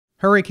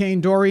Hurricane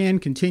Dorian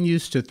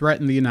continues to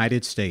threaten the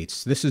United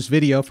States. This is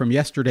video from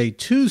yesterday,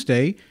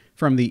 Tuesday,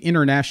 from the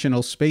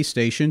International Space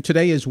Station.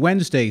 Today is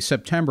Wednesday,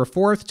 September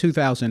 4th,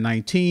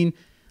 2019.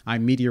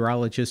 I'm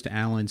meteorologist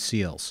Alan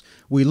Seals.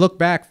 We look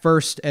back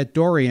first at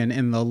Dorian.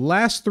 In the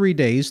last 3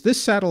 days,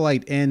 this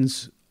satellite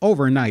ends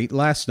overnight,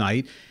 last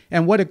night,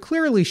 and what it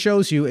clearly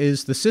shows you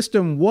is the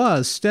system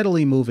was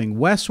steadily moving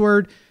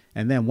westward,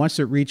 and then once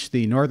it reached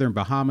the northern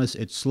Bahamas,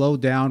 it slowed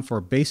down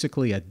for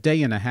basically a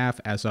day and a half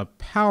as a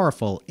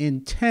powerful,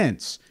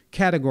 intense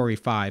Category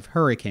 5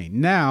 hurricane.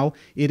 Now,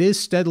 it is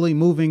steadily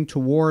moving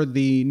toward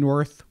the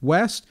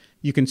northwest.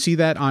 You can see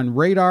that on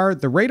radar.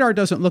 The radar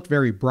doesn't look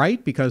very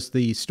bright because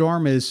the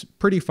storm is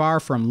pretty far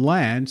from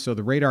land, so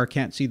the radar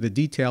can't see the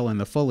detail and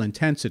the full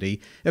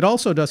intensity. It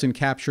also doesn't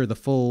capture the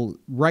full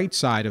right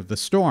side of the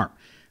storm.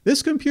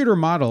 This computer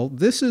model,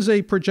 this is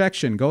a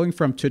projection going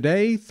from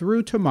today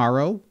through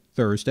tomorrow,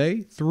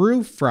 Thursday,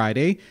 through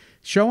Friday,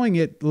 showing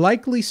it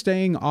likely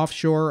staying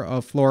offshore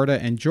of Florida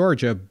and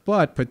Georgia,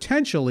 but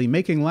potentially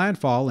making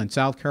landfall in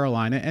South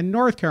Carolina and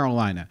North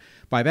Carolina.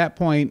 By that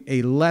point,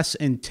 a less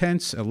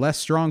intense, a less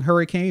strong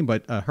hurricane,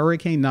 but a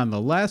hurricane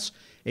nonetheless,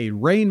 a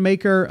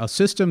rainmaker, a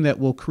system that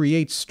will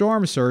create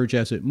storm surge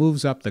as it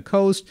moves up the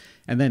coast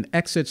and then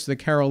exits the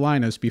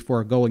Carolinas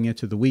before going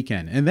into the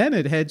weekend. And then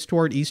it heads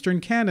toward eastern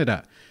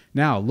Canada.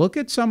 Now, look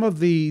at some of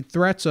the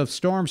threats of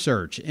storm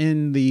surge.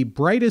 In the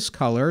brightest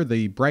color,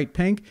 the bright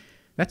pink,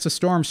 that's a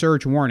storm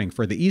surge warning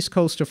for the east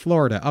coast of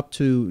Florida up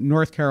to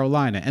North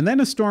Carolina, and then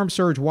a storm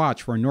surge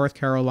watch for North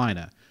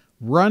Carolina.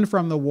 Run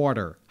from the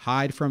water,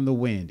 hide from the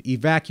wind,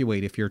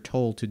 evacuate if you're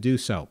told to do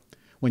so.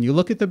 When you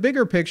look at the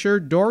bigger picture,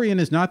 Dorian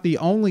is not the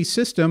only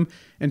system.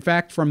 In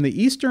fact, from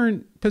the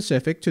eastern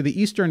Pacific to the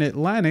eastern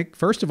Atlantic,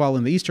 first of all,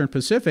 in the eastern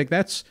Pacific,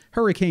 that's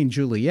Hurricane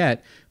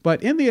Juliet.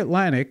 But in the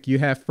Atlantic, you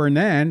have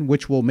Fernand,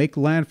 which will make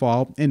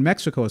landfall in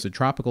Mexico as a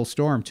tropical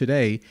storm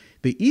today.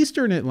 The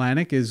eastern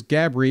Atlantic is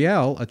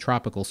Gabrielle, a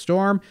tropical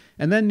storm.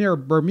 And then near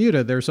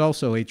Bermuda, there's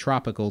also a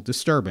tropical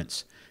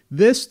disturbance.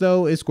 This,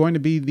 though, is going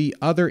to be the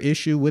other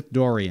issue with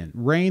Dorian.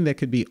 Rain that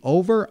could be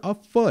over a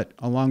foot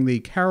along the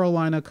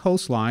Carolina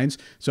coastlines.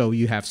 So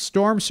you have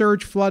storm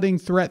surge flooding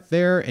threat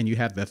there, and you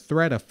have the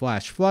threat of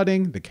flash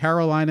flooding. The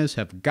Carolinas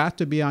have got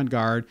to be on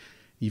guard.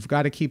 You've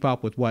got to keep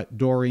up with what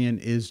Dorian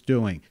is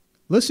doing.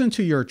 Listen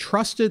to your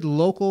trusted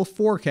local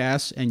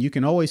forecasts, and you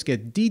can always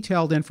get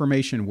detailed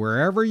information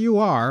wherever you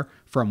are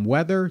from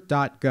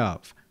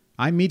weather.gov.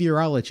 I'm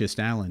meteorologist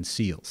Alan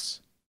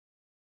Seals.